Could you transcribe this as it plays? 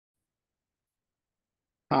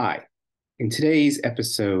Hi. In today's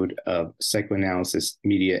episode of Psychoanalysis,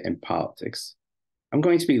 Media, and Politics, I'm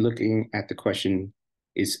going to be looking at the question,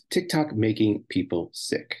 is TikTok making people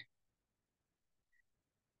sick?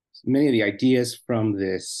 Many of the ideas from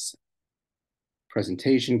this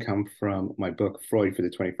presentation come from my book, Freud for the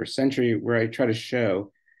 21st Century, where I try to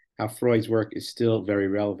show how Freud's work is still very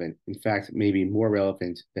relevant. In fact, maybe more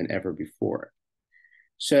relevant than ever before.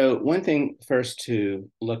 So one thing first to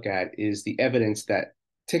look at is the evidence that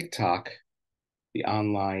TikTok, the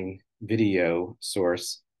online video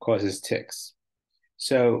source, causes tics.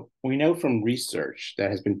 So we know from research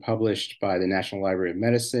that has been published by the National Library of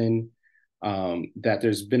Medicine that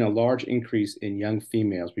there's been a large increase in young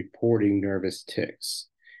females reporting nervous tics.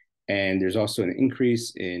 And there's also an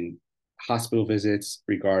increase in hospital visits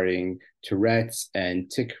regarding Tourette's and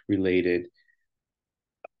tic-related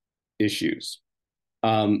issues.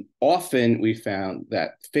 Often we found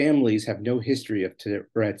that families have no history of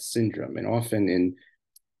Tourette's syndrome, and often in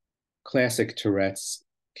classic Tourette's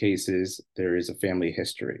cases, there is a family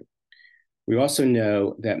history. We also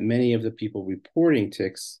know that many of the people reporting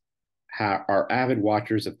tics are avid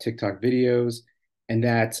watchers of TikTok videos, and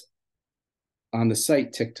that on the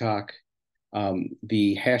site TikTok,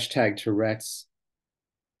 the hashtag Tourette's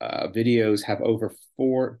videos have over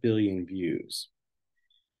 4 billion views.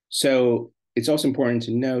 So it's also important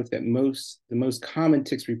to note that the most common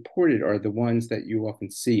tics reported are the ones that you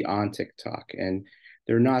often see on TikTok, and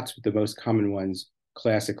they're not the most common ones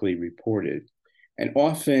classically reported. And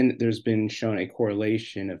often there's been shown a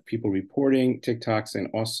correlation of people reporting TikToks and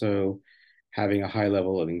also having a high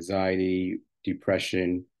level of anxiety,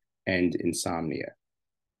 depression, and insomnia.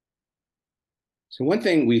 So one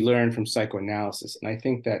thing we learned from psychoanalysis, and I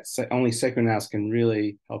think that only psychoanalysis can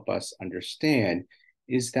really help us understand,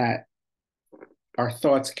 is that our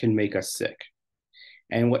thoughts can make us sick.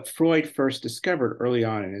 And what Freud first discovered early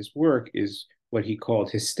on in his work is what he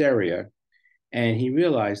called hysteria. And he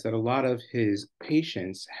realized that a lot of his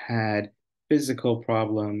patients had physical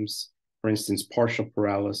problems, for instance, partial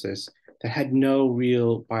paralysis, that had no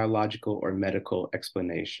real biological or medical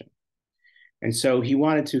explanation. And so he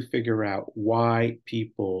wanted to figure out why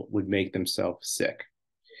people would make themselves sick.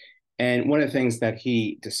 And one of the things that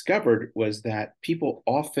he discovered was that people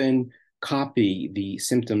often copy the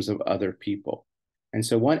symptoms of other people. And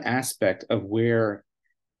so one aspect of where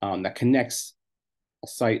that connects a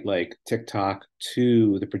site like TikTok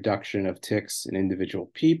to the production of tics in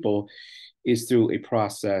individual people is through a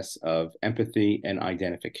process of empathy and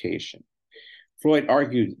identification. Freud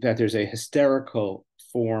argued that there's a hysterical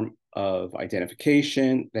form of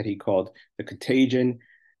identification that he called the contagion.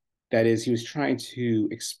 That is, he was trying to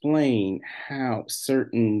explain how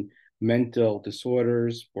certain mental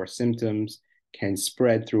disorders or symptoms can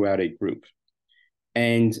spread throughout a group.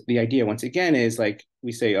 And the idea, once again, is like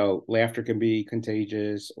we say, oh, laughter can be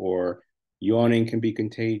contagious or yawning can be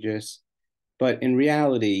contagious. But in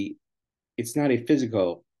reality, it's not a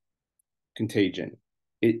physical contagion.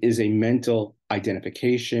 It is a mental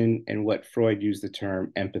identification, and what Freud used the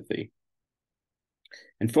term empathy.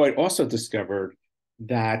 And Freud also discovered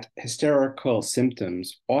that hysterical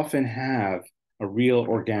symptoms often have a real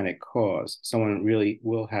organic cause. Someone really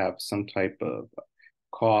will have some type of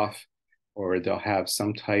cough, or they'll have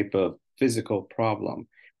some type of physical problem.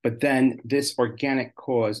 But then this organic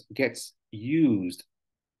cause gets used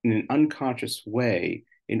in an unconscious way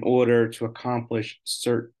in order to accomplish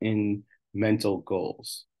certain mental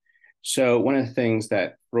goals. So one of the things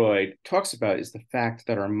that Freud talks about is the fact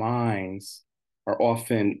that our minds are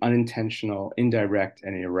often unintentional, indirect,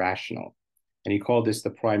 and irrational. And he called this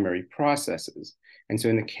the primary processes. And so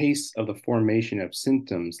in the case of the formation of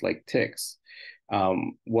symptoms like tics,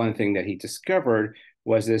 one thing that he discovered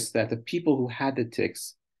was that the people who had the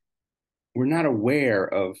tics were not aware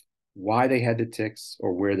of why they had the tics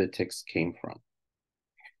or where the tics came from.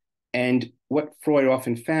 And what Freud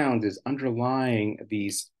often found is underlying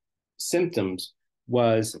these symptoms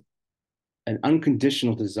was an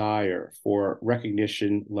unconditional desire for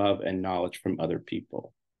recognition, love, and knowledge from other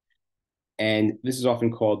people. And this is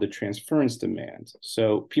often called the transference demand.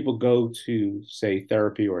 So people go to, say,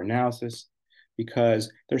 therapy or analysis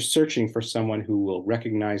because they're searching for someone who will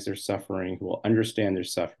recognize their suffering, who will understand their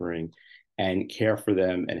suffering, and care for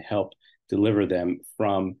them and help deliver them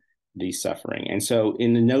from the suffering. And so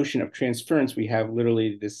in the notion of transference, we have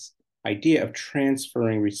literally this idea of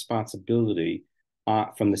transferring responsibility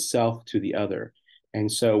from the self to the other.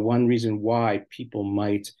 And so one reason why people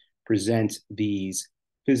might present these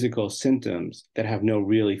physical symptoms that have no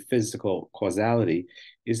really physical causality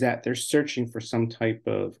is that they're searching for some type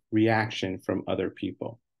of reaction from other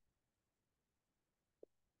people.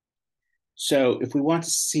 So if we want to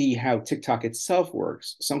see how TikTok itself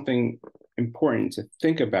works, something important to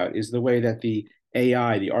think about is the way that the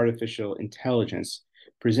AI, the artificial intelligence,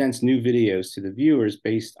 presents new videos to the viewers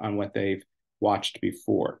based on what they've watched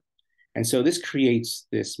before. And so this creates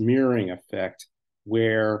this mirroring effect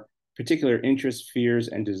where particular interests, fears,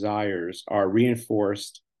 and desires are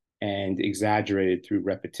reinforced and exaggerated through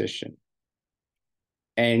repetition.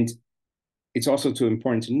 And it's also too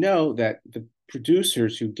important to know that the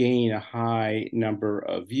producers who gain a high number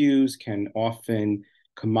of views can often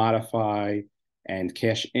commodify and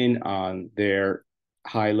cash in on their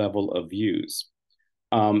high level of views.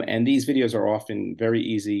 And these videos are often very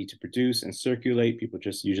easy to produce and circulate. People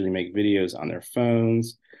just usually make videos on their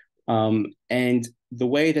phones. And the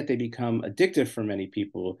way that they become addictive for many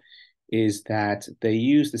people is that they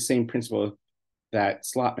use the same principle that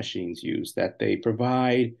slot machines use, that they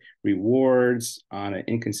provide rewards on an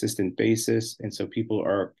inconsistent basis. And so people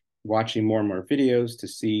are watching more and more videos to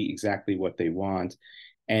see exactly what they want.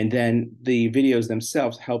 And then the videos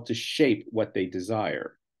themselves help to shape what they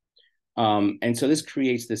desire. And so this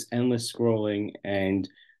creates this endless scrolling and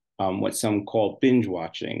what some call binge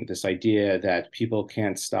watching, this idea that people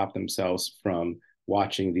can't stop themselves from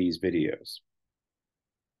watching these videos.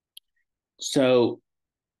 So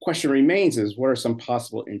question remains is what are some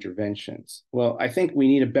possible interventions? Well, I think we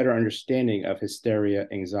need a better understanding of hysteria,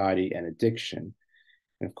 anxiety, and addiction.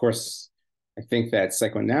 And of course, I think that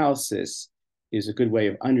psychoanalysis is a good way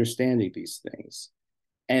of understanding these things.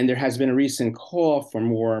 And there has been a recent call for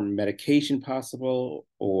more medication possible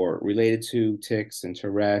or related to tics and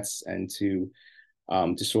Tourette's and to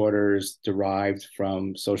disorders derived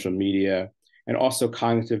from social media and also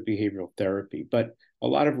cognitive behavioral therapy. But a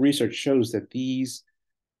lot of research shows that these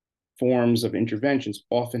forms of interventions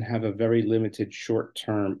often have a very limited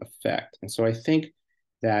short-term effect. And so I think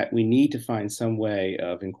that we need to find some way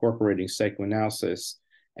of incorporating psychoanalysis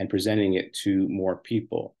and presenting it to more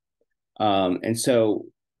people. And so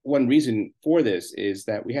one reason for this is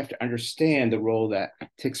that we have to understand the role that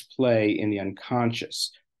tics play in the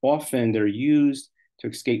unconscious. Often they're used to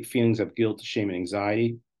escape feelings of guilt, shame, and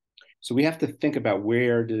anxiety. So we have to think about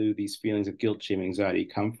where do these feelings of guilt, shame, and anxiety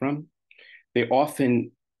come from. They often,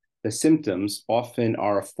 the symptoms often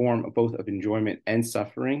are a form of both of enjoyment and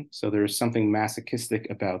suffering. So there's something masochistic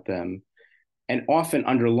about them. And often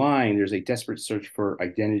underlying, there's a desperate search for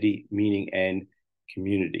identity, meaning, and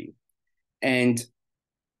community. And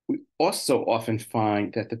we also often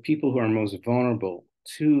find that the people who are most vulnerable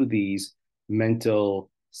to these mental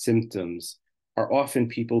symptoms are often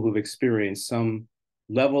people who've experienced some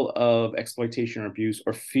level of exploitation or abuse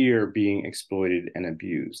or fear being exploited and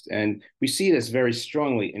abused. And we see this very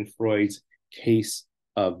strongly in Freud's case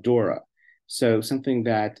of Dora. So something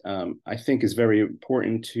that I think is very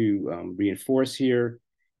important to reinforce here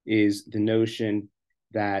is the notion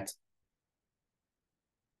that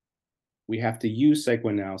we have to use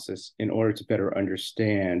psychoanalysis in order to better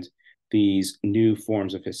understand these new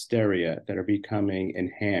forms of hysteria that are becoming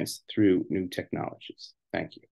enhanced through new technologies. Thank you.